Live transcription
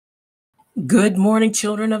Good morning,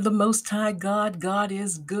 children of the Most High God. God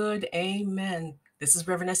is good. Amen. This is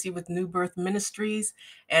RevEssie with New Birth Ministries,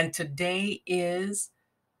 and today is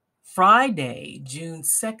Friday, June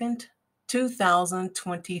 2nd,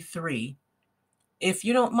 2023. If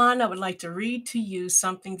you don't mind, I would like to read to you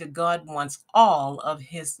something that God wants all of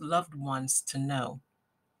his loved ones to know.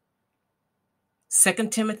 2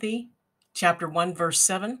 Timothy chapter 1, verse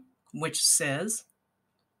 7, which says,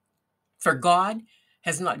 "For God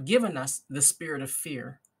has not given us the spirit of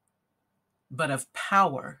fear, but of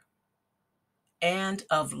power and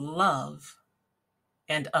of love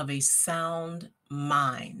and of a sound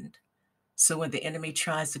mind." So when the enemy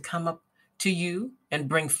tries to come up to you and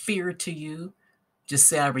bring fear to you, just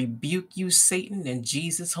say, "I rebuke you, Satan, in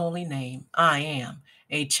Jesus' holy name. I am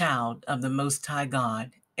a child of the Most High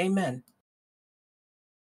God." Amen.